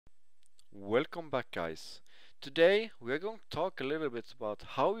Welcome back, guys. Today we are going to talk a little bit about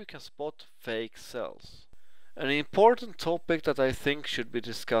how you can spot fake cells. An important topic that I think should be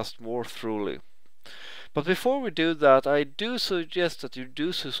discussed more thoroughly. But before we do that, I do suggest that you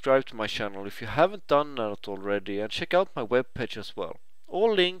do subscribe to my channel if you haven't done that already, and check out my webpage as well.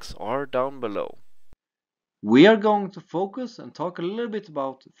 All links are down below. We are going to focus and talk a little bit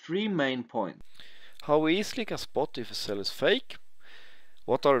about three main points. How we easily can spot if a cell is fake,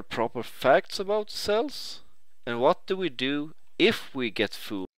 what are the proper facts about cells, and what do we do if we get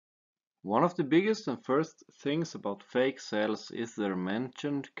fooled. One of the biggest and first things about fake cells is their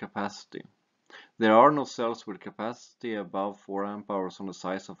mentioned capacity. There are no cells with capacity above 4 amp hours on the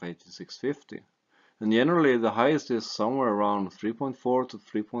size of 18650, and generally the highest is somewhere around 3.4 to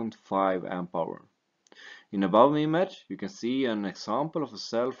 3.5 amp hour. In above image you can see an example of a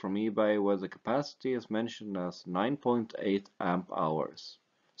cell from eBay where the capacity is mentioned as 9.8 amp hours.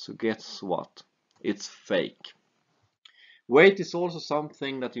 So guess what? It's fake. Weight is also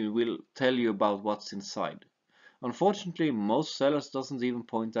something that will tell you about what's inside. Unfortunately, most sellers doesn't even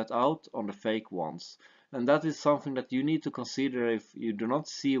point that out on the fake ones, and that is something that you need to consider. If you do not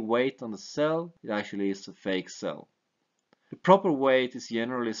see weight on the cell, it actually is a fake cell. The proper weight is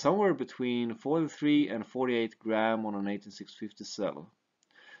generally somewhere between 43 and 48 gram on an 18650 cell.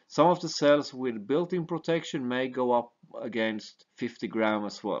 Some of the cells with built-in protection may go up against 50 gram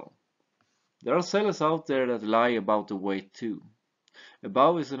as well. There are sellers out there that lie about the weight too.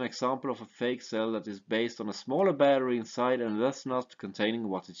 Above is an example of a fake cell that is based on a smaller battery inside and thus not containing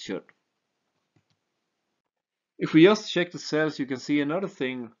what it should. If we just check the cells, you can see another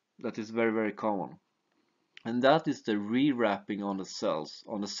thing that is very common. And that is the rewrapping on the cells,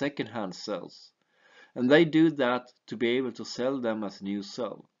 on the second-hand cells. And they do that to be able to sell them as new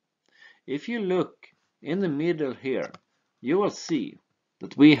cell. If you look in the middle here, you will see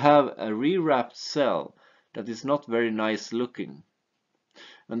that we have a rewrapped cell that is not very nice looking.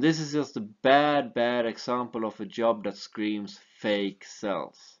 And this is just a bad example of a job that screams fake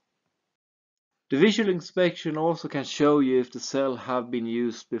cells. The visual inspection also can show you if the cell have been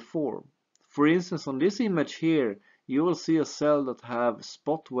used before. For instance, on this image here, you will see a cell that have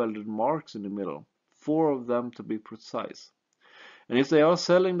spot welded marks in the middle, 4 of them to be precise. And if they are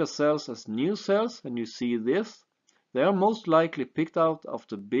selling the cells as new cells and you see this, they are most likely picked out of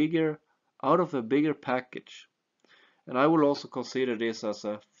a bigger package. And I will also consider this as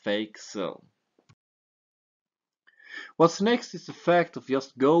a fake cell. What's next is the fact of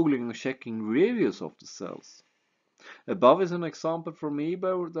just googling and checking reviews of the cells. Above is an example from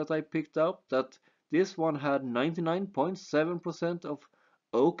eBay that I picked up, that this one had 99.7% of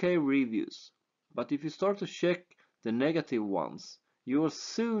OK reviews. But if you start to check the negative ones, you will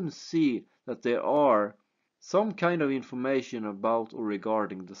soon see that there are some kind of information about or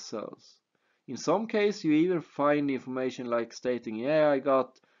regarding the cells. In some cases you even find information like stating, yeah, I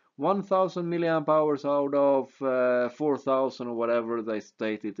got 1000 milliamp hours out of 4000 or whatever they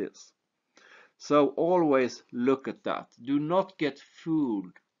state it is. So always look at that. Do not get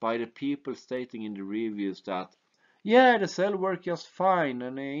fooled by the people stating in the reviews that, yeah, the cell works just fine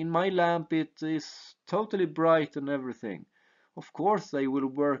and in my lamp it is totally bright and everything. Of course they will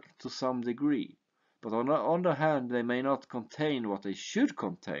work to some degree, but on the other hand they may not contain what they should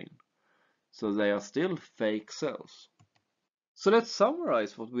contain. So they are still fake cells. So let's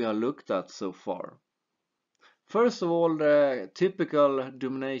summarize what we have looked at so far. First of all, the typical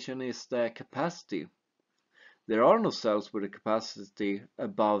domination is the capacity. There are no cells with a capacity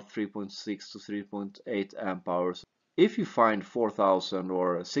above 3.6 to 3.8 amp hours. If you find 4000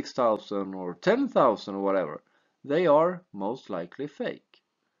 or 6000 or 10,000 or whatever, they are most likely fake.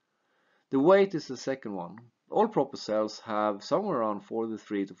 The weight is the second one. All proper cells have somewhere around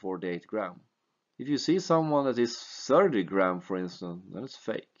 43 to 48 gram. If you see someone that is 30 gram, for instance, then it's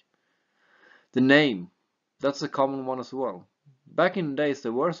fake. The name, that's a common one as well. Back in the days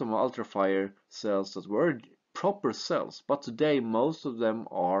there were some ultrafire cells that were proper cells, but today most of them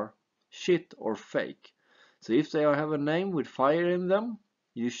are shit or fake. So if they have a name with fire in them,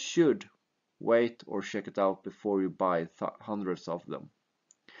 you should wait or check it out before you buy hundreds of them.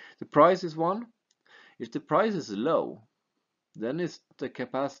 The price is one. If the price is low, then it's the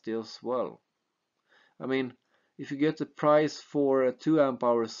capacity as well. I mean, if you get the price for a 2 amp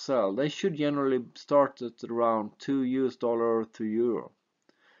hour cell, they should generally start at around $2 or €2.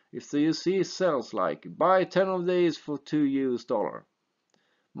 If you see cells like, buy 10 of these for $2,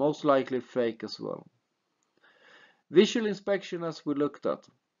 most likely fake as well. Visual inspection as we looked at.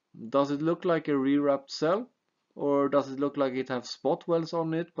 Does it look like a rewrapped cell? Or does it look like it has spot welds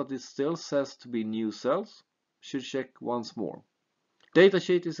on it, but it still says to be new cells? Should check once more.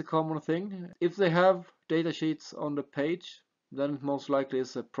 Datasheet is a common thing. If they have datasheets on the page, then it most likely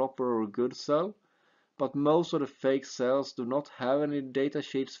is a proper or good cell. But most of the fake cells do not have any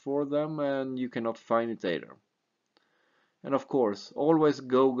datasheets for them, and you cannot find it either. And of course, always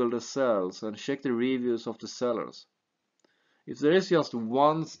Google the cells and check the reviews of the sellers. If there is just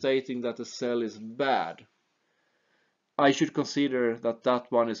one stating that the cell is bad, I should consider that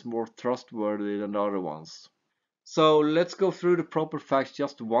that one is more trustworthy than the other ones. So let's go through the proper facts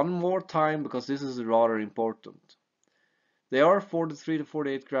just one more time, because this is rather important. They are 43 to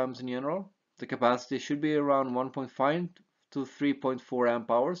 48 grams in general. The capacity should be around 1.5 to 3.4 amp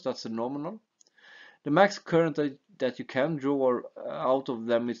hours. That's the nominal. The max current that you can draw out of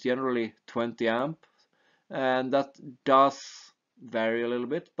them is generally 20 amp, and that does vary a little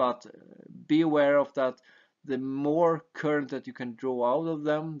bit, but be aware of that. The more current that you can draw out of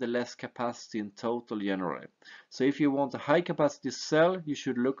them, the less capacity in total generally. So if you want a high capacity cell, you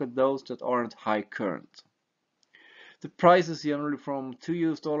should look at those that aren't high current. The price is generally from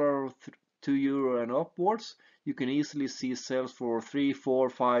 $2 or €2 and upwards. You can easily see sales for 3,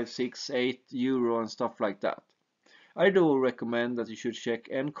 4, 5, 6, 8 euro and stuff like that. I do recommend that you should check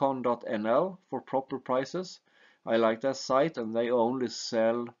ncon.nl for proper prices. I like that site, and they only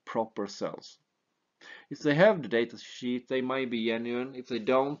sell proper cells. If they have the data sheet, they might be genuine. If they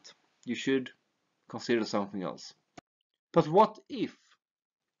don't, you should consider something else. But what if?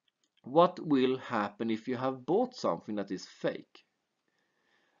 What will happen if you have bought something that is fake?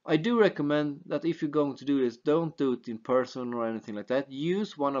 I do recommend that if you're going to do this, don't do it in person or anything like that.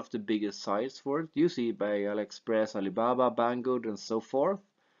 Use one of the biggest sites for it. Use eBay, AliExpress, Alibaba, Banggood, and so forth,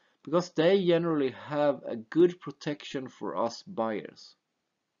 because they generally have a good protection for us buyers.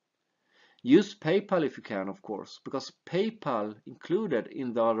 Use PayPal if you can, of course, because PayPal included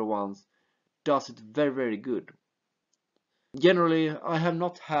in the other ones does it very, very good. Generally, I have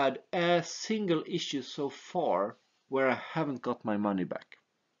not had a single issue so far where I haven't got my money back.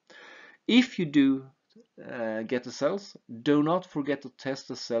 If you do get the cells, do not forget to test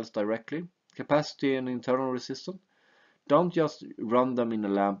the cells directly, capacity and internal resistance. Don't just run them in a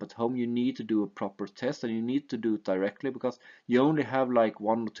lamp at home. You need to do a proper test, and you need to do it directly, because you only have like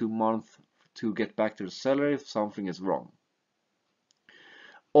 1 or 2 months to get back to the seller if something is wrong.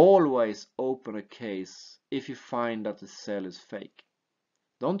 Always open a case if you find that the cell is fake.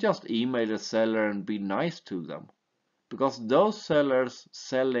 Don't just email the seller and be nice to them, because those sellers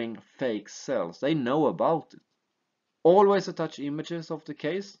selling fake cells, they know about it. Always attach images of the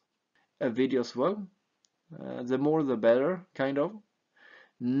case, a video as well. The more the better, kind of.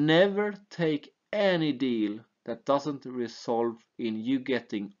 Never take any deal that doesn't result in you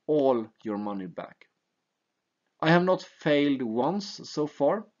getting all your money back. I have not failed once so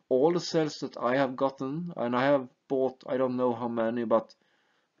far. All the cells that I have gotten, and I have bought, I don't know how many, but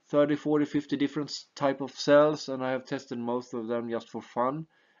 30, 40, 50 different type of cells, and I have tested most of them just for fun,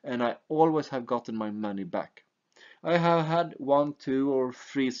 and I always have gotten my money back. I have had 1, 2, or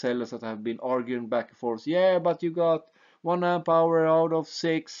 3 sellers that have been arguing back and forth. Yeah, but you got 1 amp hour out of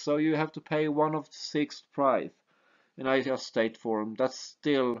 6, so you have to pay 1 of 6 price. And I just state for them, that's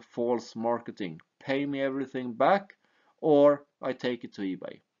still false marketing. Pay me everything back, or I take it to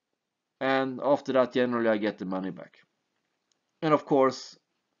eBay. And after that, generally I get the money back. And of course,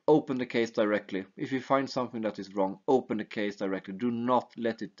 open the case directly. If you find something that is wrong, open the case directly. Do not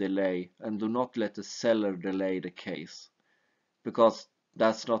let it delay, and do not let the seller delay the case, because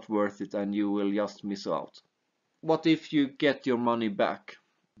that's not worth it and you will just miss out. What if you get your money back?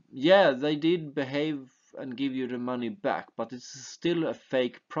 Yeah, they did behave and give you the money back, but it's still a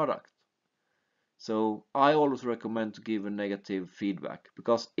fake product. So I always recommend to give a negative feedback,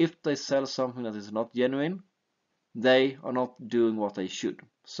 because if they sell something that is not genuine, they are not doing what they should.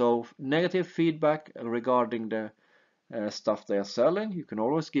 So negative feedback regarding the stuff they are selling, you can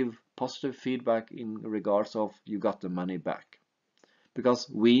always give positive feedback in regards of you got the money back, because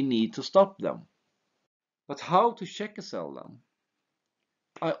we need to stop them. But how to check a cell then?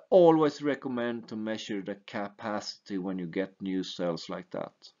 I always recommend to measure the capacity when you get new cells like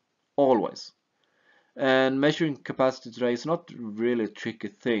that. Always. And measuring capacity today is not really a tricky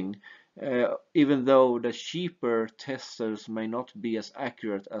thing, even though the cheaper testers may not be as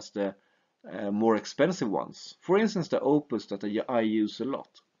accurate as the more expensive ones. For instance, the Opus that I use a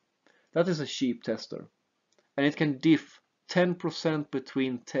lot. That is a cheap tester, and it can diff 10%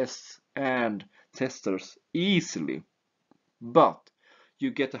 between tests and testers easily, but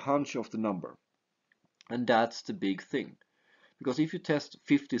you get a hunch of the number, and that's the big thing. Because if you test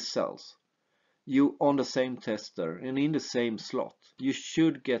 50 cells, you on the same tester and in the same slot, you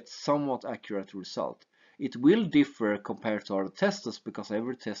should get somewhat accurate result. It will differ compared to other testers because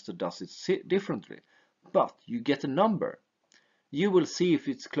every tester does it differently. But you get a number. You will see if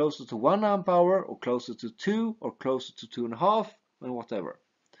it's closer to 1 amp hour or closer to 2 or closer to 2.5 and whatever.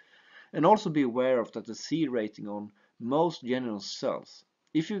 And also be aware of that the C rating on most genuine cells,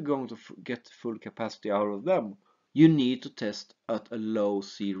 if you're going to get full capacity out of them, you need to test at a low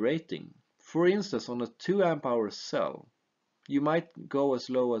C rating. For instance, on a 2 amp hour cell, you might go as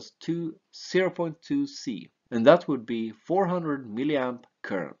low as 0.2 C, and that would be 400 milliamp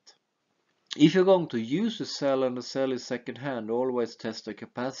current. If you're going to use a cell and the cell is second hand, always test the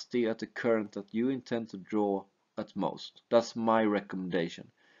capacity at the current that you intend to draw at most. That's my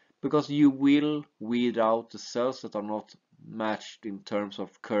recommendation. Because you will weed out the cells that are not matched in terms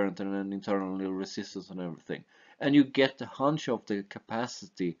of current and internal resistance and everything. And you get a hunch of the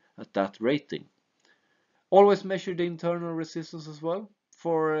capacity at that rating. Always measure the internal resistance as well.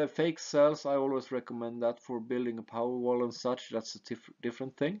 For fake cells, I always recommend that. For building a power wall and such, that's a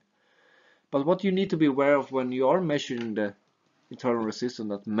different thing. But what you need to be aware of when you are measuring the internal resistance,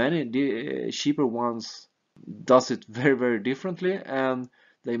 that many cheaper ones does it very differently, and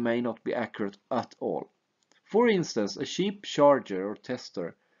they may not be accurate at all. For instance, a cheap charger or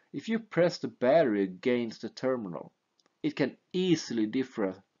tester, if you press the battery against the terminal, it can easily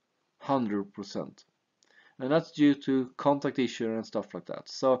differ 100%. And that's due to contact issue and stuff like that.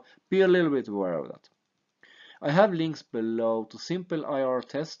 So be a little bit aware of that. I have links below to simple IR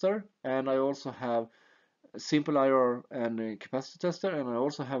tester, and I also have a simple IR and a capacity tester, and I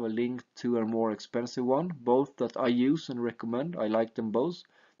also have a link to a more expensive one, both that I use and recommend. I like them both.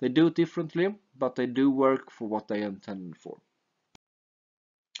 They do it differently, but they do work for what they intended for.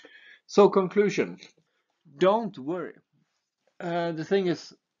 So conclusion, don't worry. The thing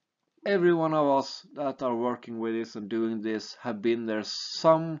is, every one of us that are working with this and doing this have been there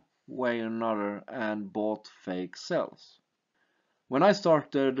some way or another and bought fake cells. When I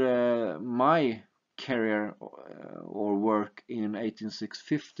started my career or work in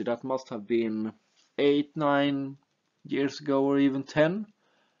 18650, that must have been 8-9 years ago or even 10.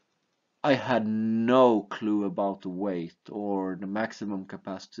 I had no clue about the weight or the maximum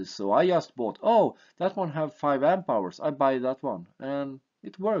capacity, so I just bought, oh, that one have 5 amp hours, I buy that one, and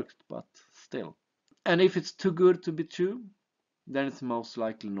it worked, but still. And if it's too good to be true, then it's most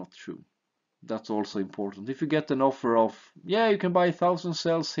likely not true. That's also important. If you get an offer of, yeah, you can buy 1,000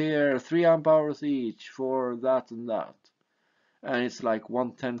 cells here, 3 amp hours each for that and that, and it's like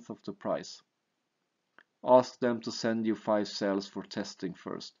 1/10 of the price, ask them to send you 5 cells for testing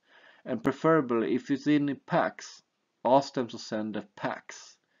first. And preferably, if it's in packs, ask them to send the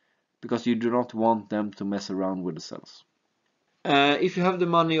packs, because you do not want them to mess around with the cells. If you have the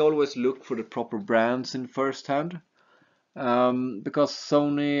money, always look for the proper brands in first hand. Because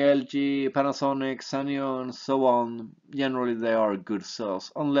Sony, LG, Panasonic, Sanyo and so on, generally they are good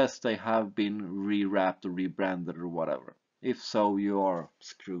cells, unless they have been rewrapped or rebranded or whatever. If so, you are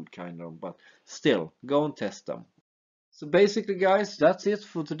screwed kind of, but still, go and test them. So basically guys, that's it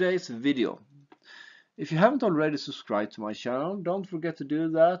for today's video. If you haven't already subscribed to my channel, don't forget to do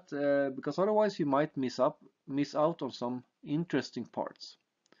that, because otherwise you might miss out on some interesting parts.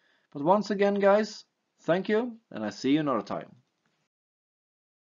 But once again guys, thank you, and I see you another time.